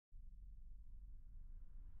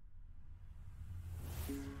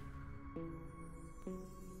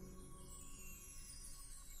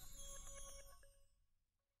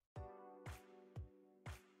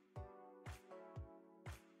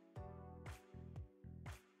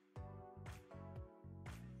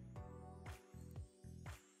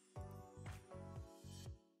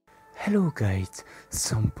Hello guys,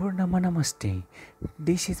 सम्पूर्णमा नमस्ते।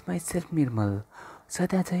 This is my self निर्मल।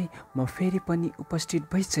 सदा चाहिँ म फेरि पनि उपस्थित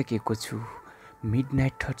भइसकेको छु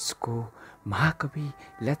मिडनाइट थट्सको महाकवि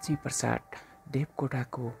लक्ष्मी प्रसाद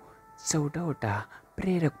देवकोटाको 14वटा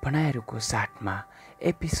प्रेरक भनाइहरूको साथमा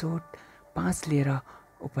एपिसोड 5 लिएर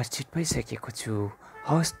उपस्थित भइसकेको छु।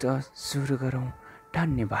 हवस् त सुरु गरौँ।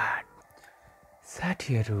 धन्यवाद।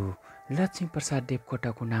 साथीहरू, लक्ष्मी प्रसाद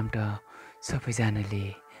देवकोटाको नाम त सबैजनाले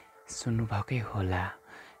सुन्नुभएकै होला।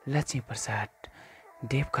 लक्ष्मी प्रसाद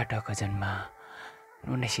देवकोटाको जन्म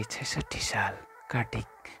 1966 साल कार्तिक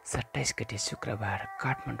 27 गते शुक्रबार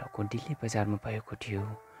काठमाडौँको दिल्ली बजारमा भएको थियो।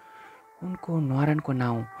 उनको न्वारानको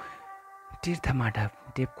नाउँ तीर्थमाधव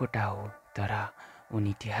देवकोटा हो, तर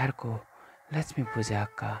उनी तिहारको लक्ष्मी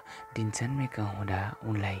पूजाका दिन जन्मेका हुँदा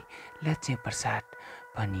उनलाई लक्ष्मी प्रसाद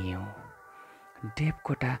भनियो।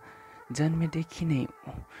 देवकोटा जन्मेदेखि नै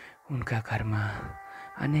उनका घरमा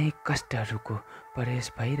अनेक कष्टहरूको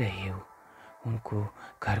प्रवेश भइरह्यो। उनको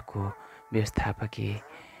घरको व्यवस्थापकीय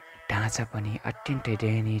ढाँचा पनि अत्यन्तै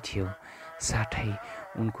दयनीय थियो, साथै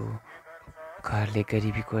उनको घरले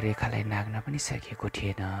गरिबीको रेखालाई नाग्न पनि सकेको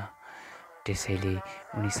थिएन। त्यसैले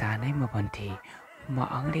उनी सानैमा भन्थे, म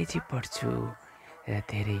अङ्ग्रेजी पढ्छु र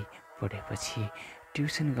धेरै पढेपछि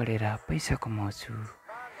ट्युसन गरेर पैसा कमाउँछु।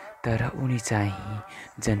 तर उनी चाहिँ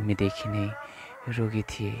जन्मेदेखि नै रोगी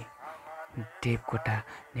थिए। देवकोटा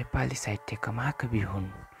नेपाली साहित्यका महाकवि हुन्।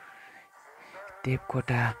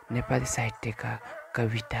 देवकोटा नेपाली साहित्यका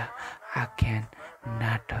कविता, आख्यान,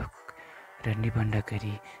 नाटक र निबन्ध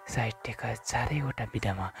गरी साहित्यका चारैवटा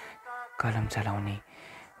विधामा कलम चलाउने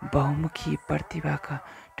बहुमुखी प्रतिभाका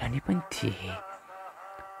धनी पनि थिए।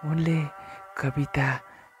 उनले कविता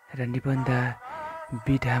र निबन्ध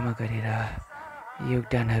विधामा गरेर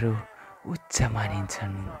योगदानहरू उच्च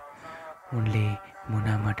मानिन्छन्। उनले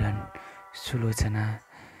मुनामदन, सुलोचना,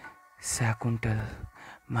 शाकुन्तल,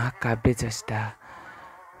 महाकाव्य जस्ता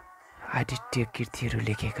आदित्य कृतिहरू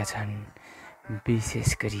लेखेका छन्।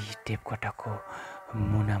 विशेष गरी देवकोटाको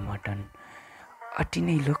मुनामदन अति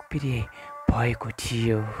नै लोकप्रिय भएको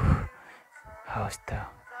थियो। हवस् त,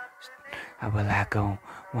 अब लागौँ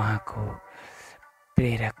उहाँको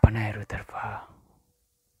प्रेरक भनाइहरूतर्फ।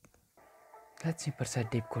 लक्ष्मी प्रसाद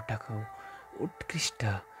देवकोटाको उत्कृष्ट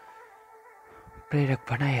प्रेरक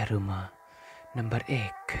भनाइहरूमा नम्बर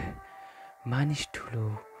 1, मानिस ठुलो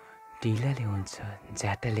dilale हुन्छ,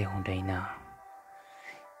 ज्यादाले हुँदैन।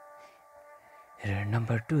 र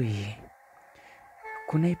नम्बर 2,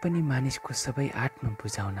 कुनै पनि मानिसको सबै आत्मा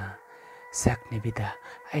बुझाउन सक्ने विधा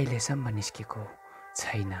अहिलेसम्म निस्केको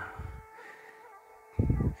छैन।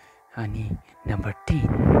 अनि नम्बर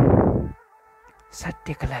 3,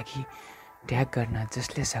 सत्यका लागि त्याग गर्न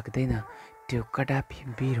जसले सक्दैन त्यो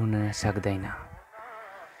कदापि वीर हुन सक्दैन।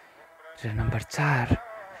 र नम्बर 4,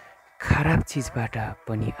 खराब चिजबाट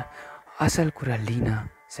पनि असल कुरा लिन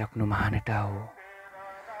सक्नु महानता हो।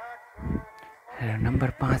 र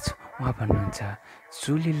नम्बर 5, उहाँ भन्नुहुन्छ,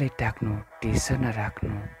 चुलीलाई टाक्नु, तेर्सो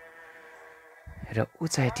नराख्नु र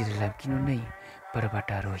उचाइतिर लम्किनु नै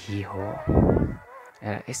पर्वतारोही हो।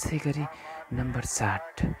 र यसै गरी नम्बर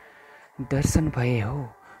 7, दर्शन भए हो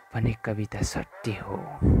भने कविता सत्य हो।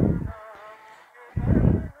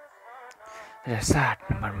 र 7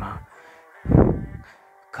 नम्बरमा,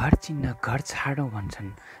 घर चिन्न घर छाडौँ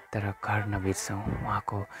भन्छन्, तर घर नबिर्सौँ।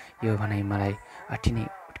 उहाँको यो भनाइ मलाई अति नै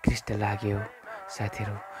उत्कृष्ट लाग्यो।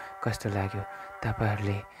 साथीहरू, कस्तो लाग्यो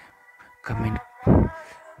तपाईँहरूले कमेन्ट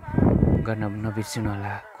गर्न नबिर्सिनु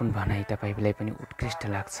होला, कुन भनाइ तपाईँलाई पनि उत्कृष्ट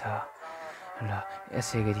लाग्छ। ल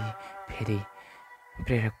यसै गरी फेरि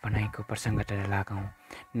प्रेरक भनाइको प्रसङ्गतिर लागौँ।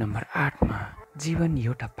 नम्बर 8मा, जीवन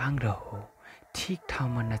एउटा पाङ्ग्रो हो, ठिक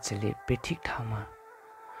ठाउँमा नचले बेठिक ठाउँमा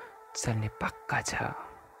चल्ने पक्का छ।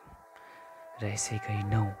 र यसै गरी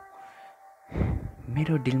 9,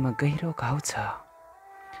 मेरो दिलमा गहिरो घाउ छ,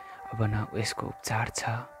 अब न यसको उपचार छ,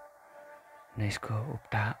 न यसको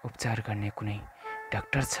उपचार गर्ने कुनै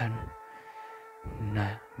डाक्टर छन्, न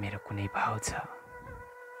मेरो कुनै भाव छ।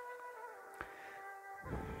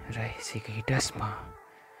 र यसै गरी 10मा,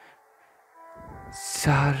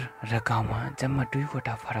 सहर र गाउँमा जम्मा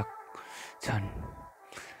 2वटा फरक छन्।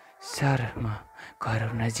 सहरमा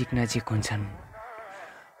घरहरू नजिक नजिक हुन्छन्,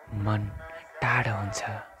 मन टाढा हुन्छ।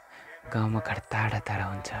 गाउँमा घर टाढा टाढा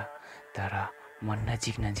हुन्छ, तर मन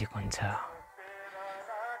नजिक नजिक हुन्छ।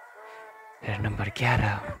 र नम्बर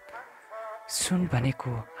 11, सुन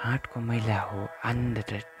भनेको हातको मैला हो, आनन्द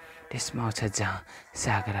त्यसमा आउँछ जहाँ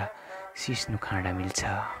सागर सिस्नु खाँडा मिल्छ।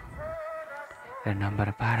 र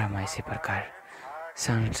नम्बर 12मा यसै प्रकार,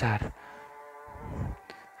 संसार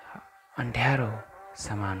अँध्यारो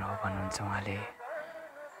समान हो भन्नुहुन्छ उहाँले।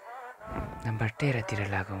 नम्बर 13तिर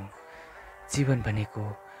लागौँ। जीवन भनेको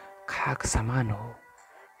खाक समान हो,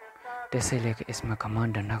 त्यसैले यसमा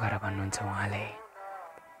घमण्ड नगर भन्नुहुन्छ उहाँले।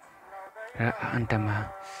 र अन्तमा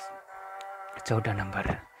 14 नम्बर,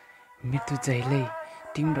 मृत्यु जहिल्यै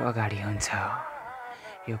तिम्रो अगाडि हुन्छ।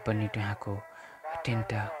 यो पनि उहाँको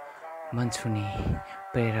अत्यन्त मन छुने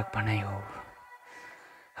प्रेरक भनाइ हो।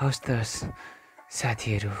 हवस् त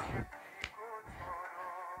साथीहरू,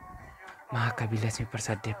 महाकवि लक्ष्मी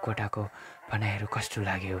प्रसाद देवकोटाको भनाइहरू कस्तो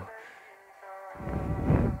लाग्यो?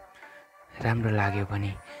 राम्रो लाग्यो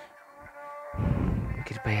भने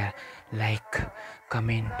कृपया लाइक,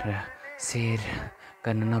 कमेन्ट र सेयर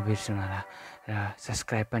गर्न नबिर्सनु होला र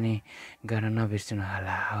सब्सक्राइब पनि गर्न नबिर्सनु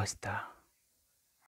होला। हवस् त।